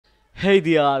Hey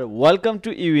there, welcome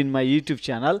to you in my YouTube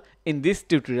channel. In this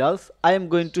tutorials, I am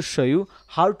going to show you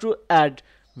how to add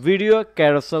video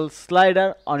carousel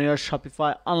slider on your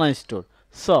Shopify online store.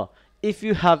 So, if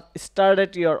you have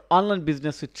started your online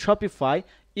business with Shopify,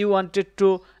 you wanted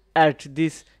to add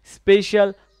this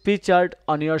special feature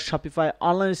on your Shopify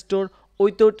online store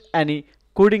without any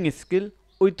coding skill,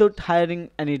 without hiring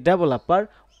any developer,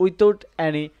 without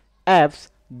any apps,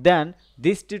 then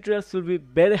this tutorials will be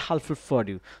very helpful for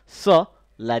you. So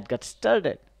let's get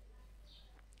started.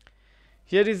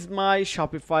 Here is my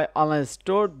Shopify online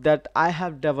store that I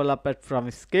have developed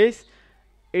from scratch.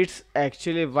 It's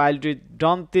actually wild with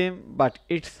DOM theme, but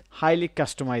it's highly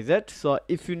customized. So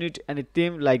if you need any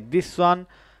theme like this one,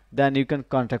 then you can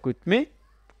contact with me.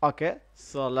 Okay,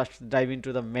 so let's dive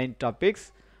into the main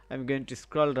topics. I'm going to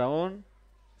scroll down,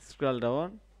 scroll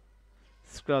down,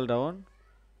 scroll down,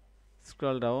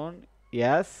 scroll down.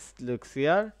 Yes, looks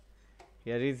here.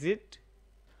 Here is it.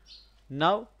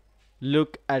 Now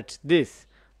look at this.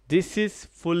 This is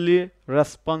fully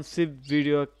responsive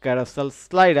video carousel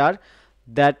slider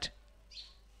that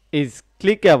is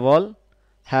clickable,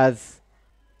 has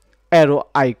arrow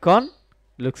icon.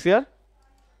 Looks here.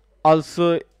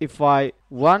 Also, if I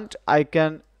want, I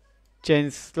can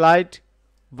change slide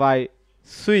by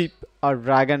sweep or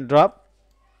drag and drop.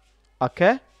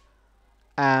 Okay,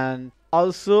 and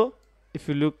also if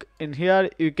you look in here,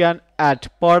 you can add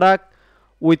product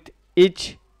with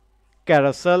each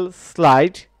carousel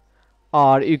slide,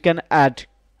 or you can add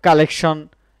collection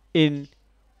in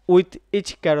with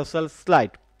each carousel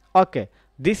slide. Okay,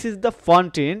 this is the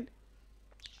front end,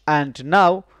 and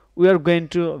now we are going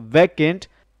to back end,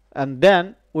 and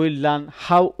then we'll learn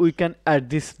how we can add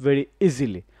this very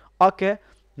easily. Okay,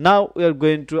 now we are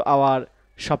going to our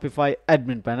Shopify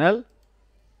admin panel.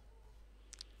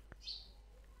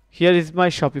 Here is my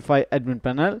Shopify admin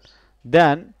panel.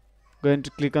 Then going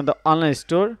to click on the online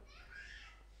store.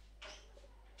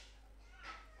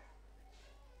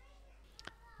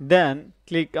 Then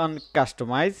click on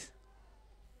customize.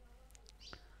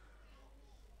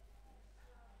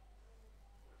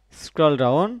 Scroll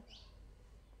down.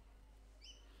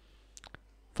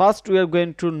 First we are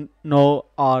going to know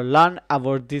or learn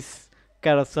about this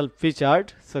carousel feature.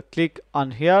 So click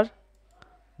on here,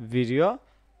 video.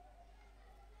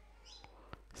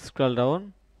 Scroll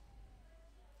down.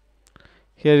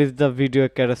 Here is the video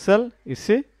carousel. You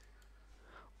see,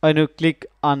 when you click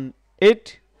on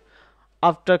it,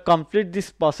 after complete this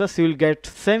process, you will get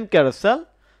same carousel.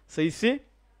 So you see,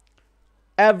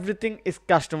 everything is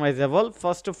customizable.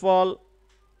 First of all,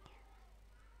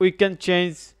 we can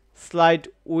change slide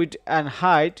width and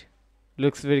height.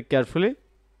 Looks very carefully.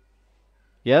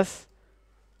 Yes.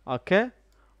 Okay.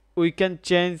 We can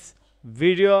change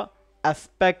video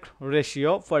aspect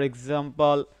ratio, for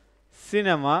example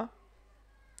cinema.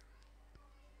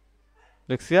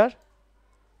 Looks here.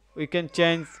 We can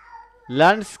change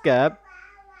landscape,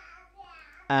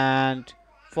 and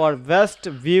for best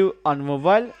view on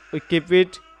mobile we keep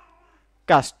it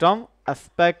custom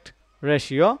aspect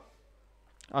ratio.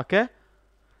 Okay,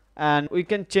 and we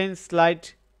can change slide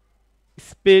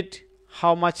speed,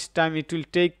 how much time it will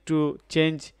take to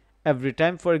change every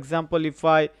time. For example, if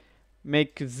I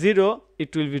make 0,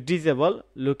 it will be disable.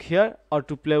 Look here,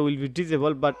 autoplay will be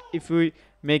disable, but if we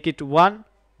make it 1,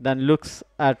 then looks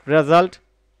at result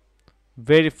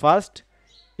very fast.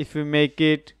 If we make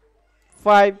it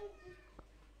 5,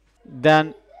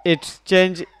 then it's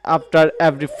change after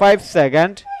every 5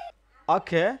 seconds.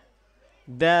 Okay,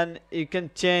 then you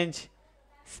can change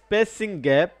spacing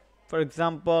gap, for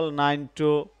example 9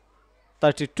 to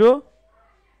 32.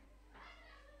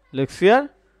 Looks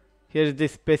here. Here is the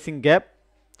spacing gap.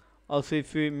 Also,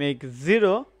 if we make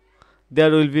 0,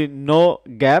 there will be no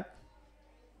gap.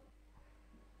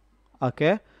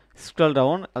 Okay, scroll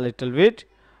down a little bit.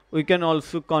 We can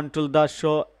also control the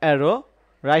show arrow.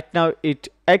 Right now it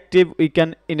active, we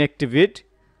can inactive it.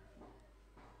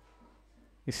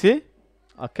 You see?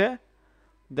 Okay,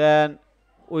 then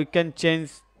we can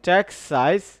change text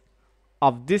size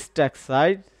of this text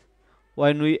size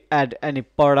when we add any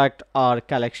product or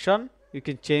collection. You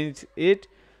can change it.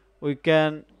 We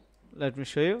can, let me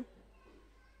show you.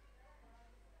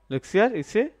 Looks here, you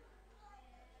see?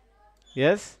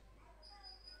 Yes,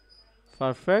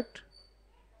 perfect.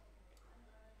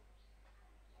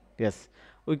 Yes,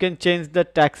 we can change the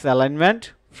text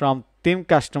alignment from theme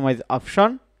customize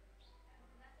option.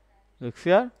 Looks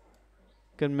here.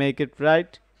 We can make it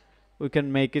right, we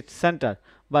can make it center,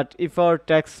 but if our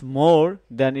text more,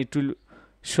 then it will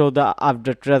show the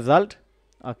update result.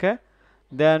 Okay,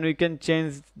 then we can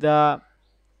change the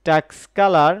text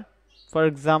color, for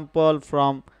example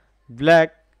from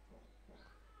black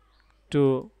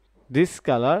to this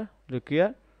color. Look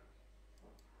here,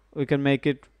 we can make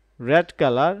it red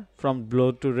color, from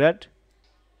blue to red.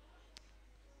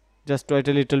 Just wait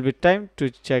a little bit time to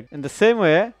check. In the same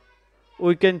way,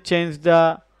 we can change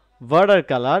the border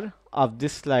color of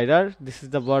this slider. This is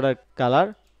the border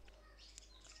color,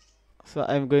 so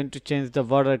I'm going to change the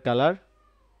border color.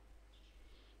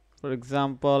 For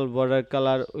example, border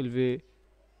color will be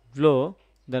blue.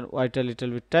 Then wait a little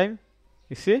bit time.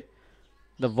 You see,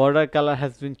 the border color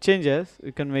has been changes.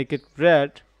 We can make it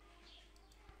red.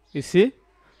 You see,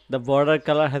 the border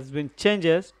color has been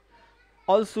changes.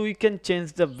 Also, we can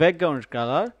change the background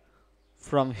color.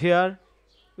 From here,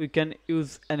 we can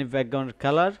use any background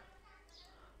color,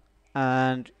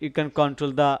 and you can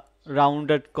control the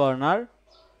rounded corner.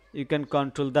 You can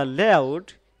control the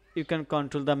layout. You can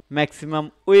control the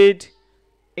maximum width,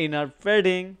 inner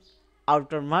padding,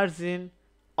 outer margin,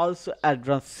 also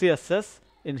advanced CSS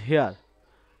in here.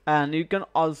 And you can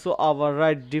also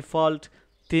override default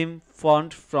theme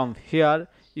font from here.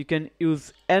 You can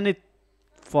use any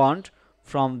font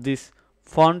from this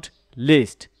font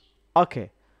list.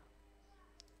 Okay,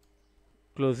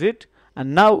 close it.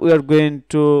 And now we are going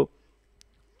to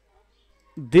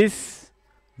this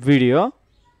video.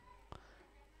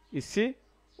 You see,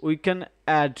 we can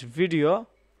add video,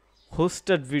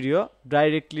 hosted video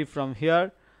directly from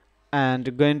here,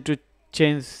 and going to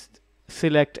change,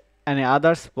 select any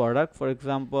others product. For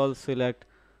example, select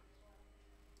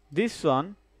this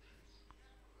one.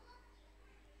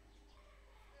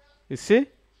 You see,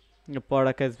 the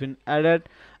product has been added,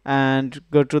 and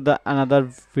go to the another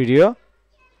video.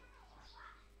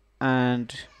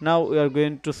 And now we are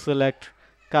going to select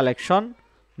collection,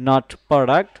 not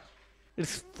product.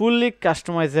 It's fully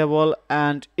customizable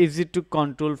and easy to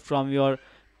control from your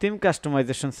theme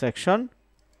customization section.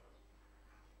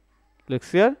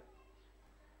 Looks here.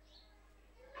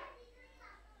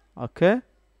 Okay,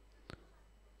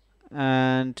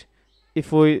 and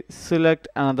if we select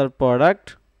another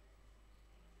product,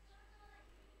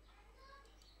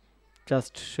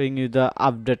 just showing you the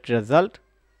update result.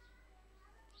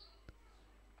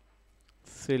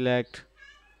 Select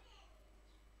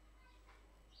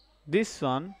this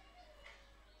one.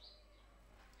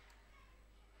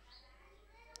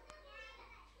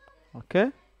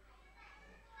 Okay,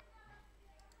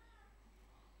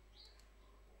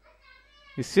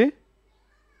 you see,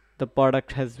 the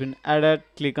product has been added.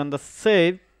 Click on the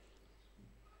save.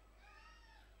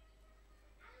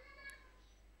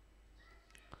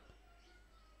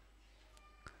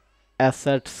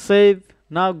 Asset save.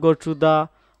 Now go to the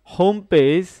home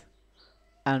page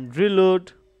and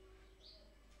reload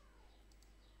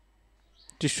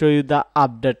to show you the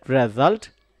update result.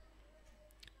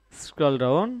 Scroll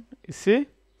down. You see,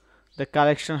 the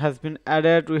collection has been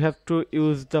added. We have to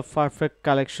use the perfect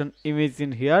collection image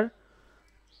in here.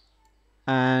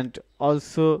 And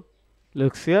also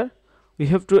looks here, we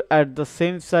have to add the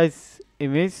same size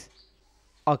image.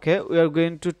 Okay, we are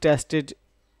going to test it,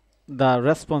 the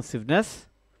responsiveness.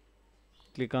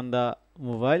 Click on the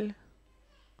mobile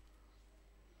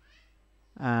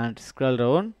and scroll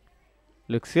down.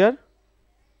 Looks here,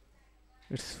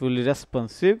 it's fully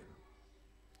responsive.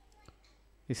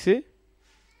 You see,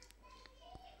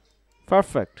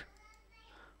 perfect.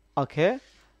 Okay,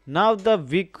 now the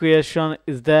big question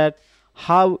is that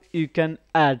how you can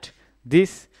add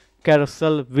this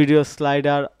carousel video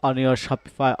slider on your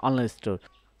Shopify online store.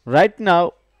 Right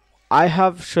now I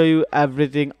have shown you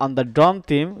everything on the DOM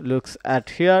theme. Looks at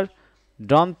here,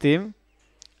 DOM theme,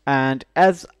 and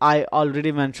as I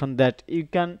already mentioned that you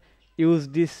can use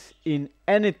this in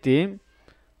any theme.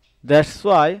 That's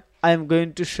why I am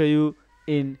going to show you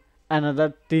in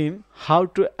another theme how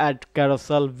to add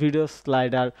carousel video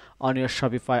slider on your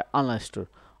Shopify online store.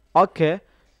 Okay,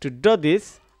 to do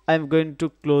this, I am going to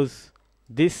close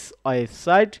this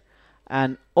website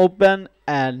and open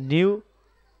a new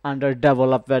under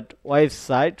development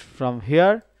website from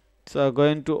here. So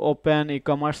going to open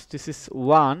e-commerce. This is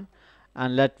one,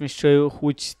 and let me show you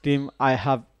which theme I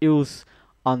have used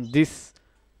on this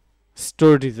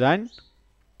store design.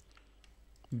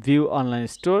 View online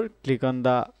store. Click on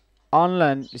the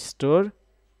online store,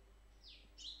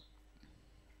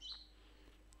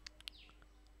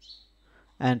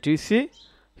 and you see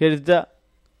here is the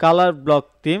color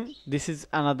block theme. This is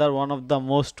another one of the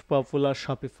most popular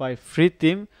Shopify free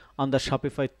theme on the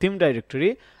Shopify theme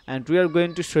directory, and we are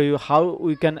going to show you how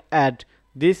we can add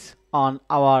this on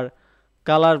our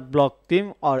color block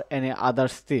theme or any other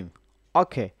theme.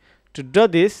 Okay, to do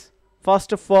this,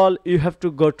 first of all you have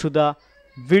to go to the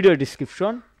video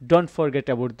description. Don't forget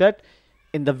about that.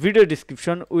 In the video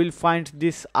description we will find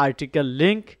this article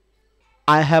link.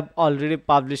 I have already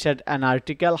published an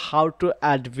article how to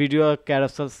add video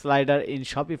carousel slider in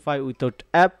Shopify without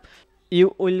app.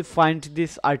 You will find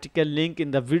this article link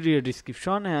in the video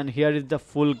description, and here is the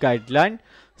full guideline.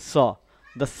 So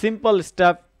the simple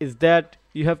step is that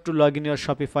you have to log in your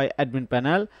Shopify admin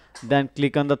panel, then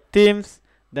click on the themes,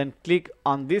 then click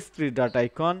on this three dot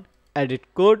icon,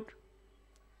 edit code,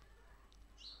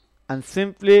 and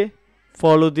simply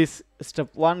follow this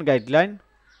step 1 guideline.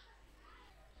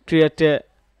 Create a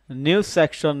new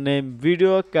section named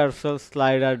video carousel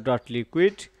slider dot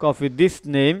liquid. Copy this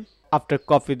name. After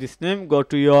copy this name, go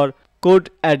to your code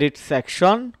edit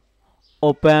section,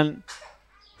 open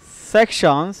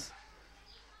sections,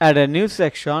 add a new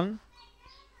section,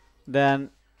 then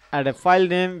add a file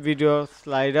name video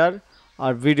slider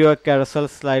or video carousel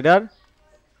slider.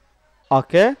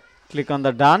 Okay, click on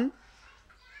the done.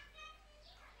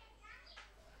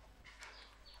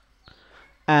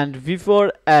 And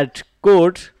before add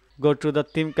code, go to the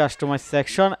theme customize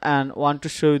section and want to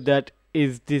show you that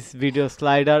is this video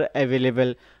slider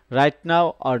available right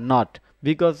now or not,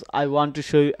 because I want to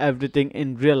show you everything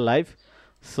in real life.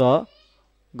 So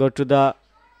go to the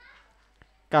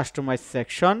customize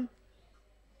section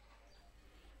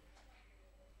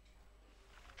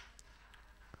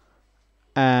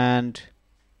and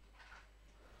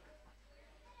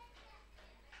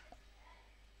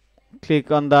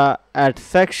click on the add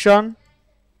section,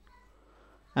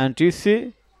 and you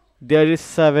see there is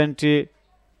 70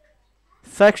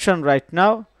 section right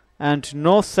now and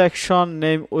no section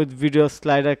name with video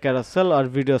slider carousel or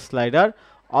video slider.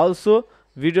 Also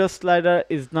video slider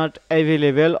is not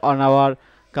available on our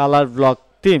color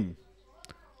block theme.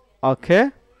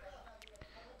 Okay,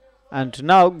 and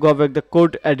now go back the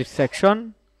code edit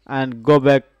section and go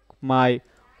back my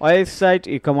website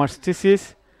e-commerce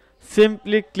thesis.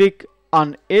 Simply click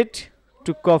on it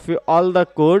to copy all the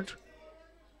code.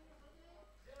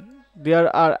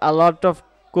 There are a lot of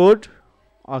code.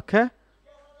 Okay,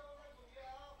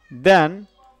 then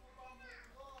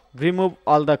remove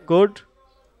all the code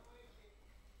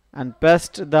and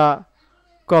paste the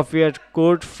copied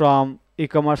code from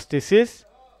e-commerce thesis,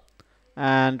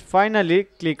 and finally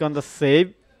click on the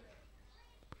save.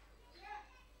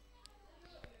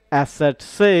 Asset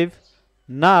save.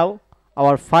 Now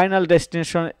our final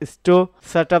destination is to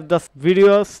set up the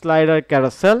video slider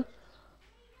carousel,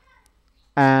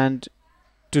 and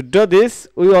to do this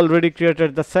we already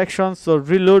created the section. So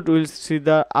reload, will see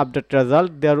the update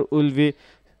result. There will be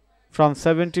from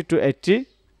 70 to 80.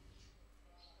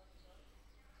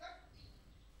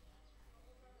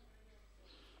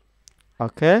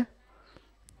 Okay,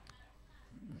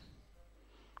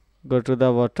 go to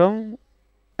the bottom,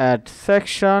 add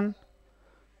section.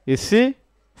 You see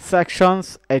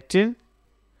sections 18,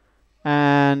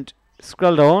 and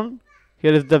scroll down.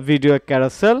 Here is the video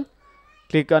carousel.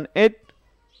 Click on it.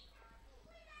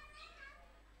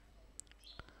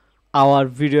 Our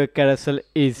video carousel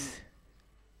is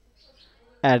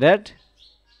added.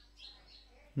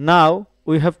 Now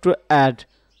we have to add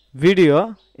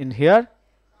video in here.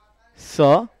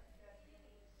 So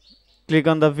click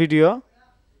on the video,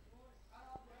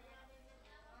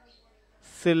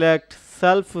 select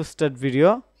self-hosted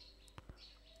video,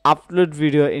 upload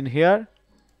video in here.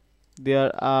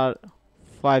 There are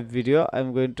 5 video.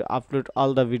 I'm going to upload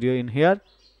all the video in here.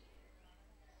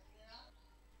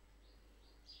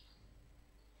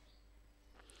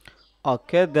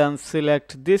 Okay, then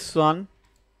select this one,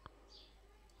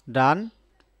 done.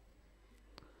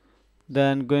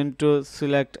 Then going to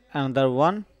select another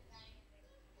one,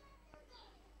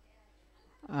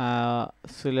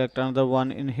 select another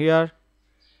one in here,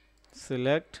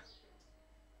 select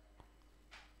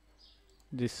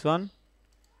this one,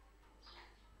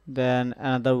 then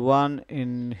another one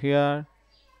in here,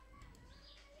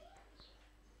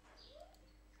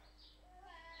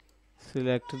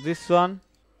 select this one,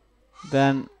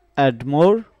 then add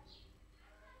more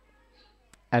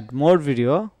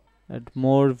video, add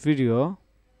more video.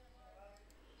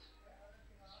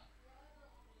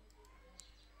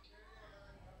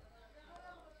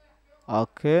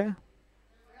 Okay,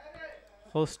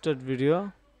 hosted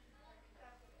video,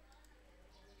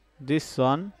 this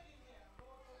one,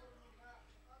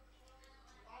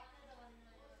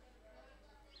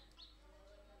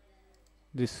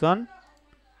 this one.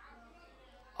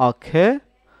 Okay,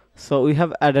 so we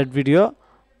have added video.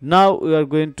 Now we are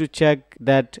going to check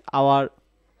that our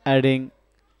adding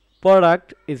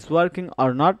product is working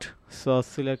or not. So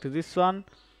select this one,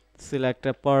 select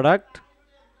a product.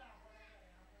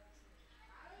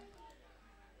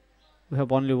 We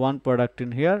have only one product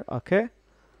in here. Okay,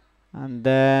 and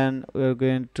then we are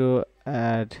going to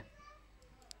add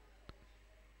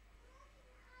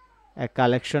a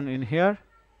collection in here.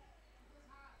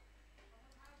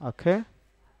 Okay,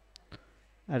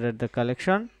 added the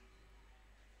collection.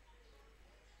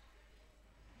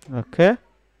 Okay,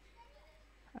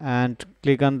 and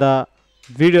click on the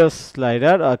video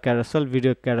slider or carousel,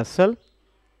 video carousel.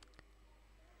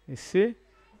 You see,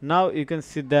 now you can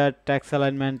see that text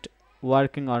alignment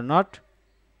working or not.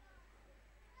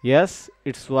 Yes,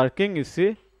 it's working. You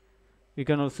see, you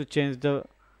can also change the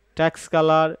text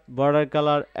color, border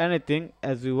color, anything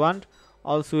as you want.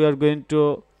 Also, we are going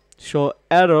to show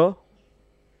arrow.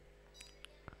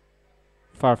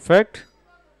 Perfect.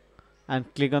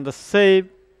 And click on the save.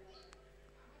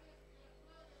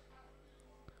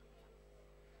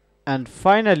 And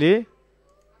finally,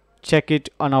 check it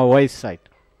on our website.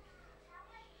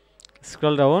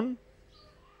 Scroll down.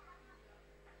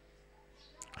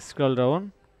 Scroll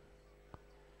down.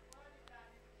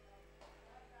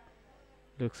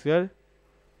 Looks here.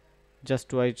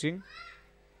 Just waiting.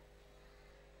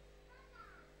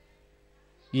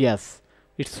 Yes,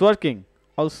 it's working.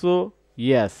 Also,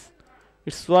 yes,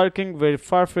 it's working very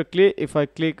perfectly. If I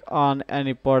click on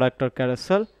any product or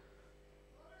carousel,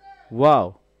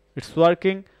 wow, it's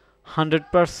working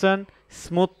 100%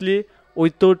 smoothly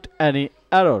without any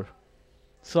error.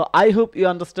 So I hope you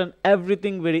understand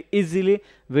everything very easily,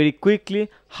 very quickly,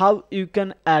 how you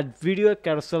can add video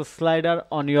carousel slider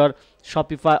on your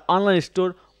Shopify online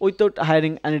store without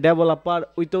hiring any developer,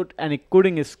 without any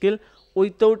coding skill,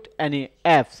 without any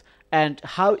apps, and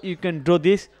how you can do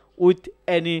this with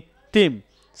any theme.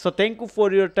 So thank you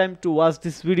for your time to watch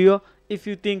this video. If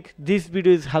you think this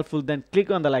video is helpful, then click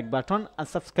on the like button and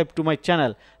subscribe to my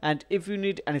channel. And if you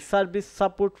need any service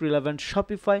support relevant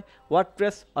Shopify,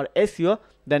 WordPress or SEO,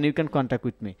 then you can contact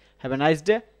with me. Have a nice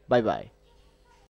day. Bye bye.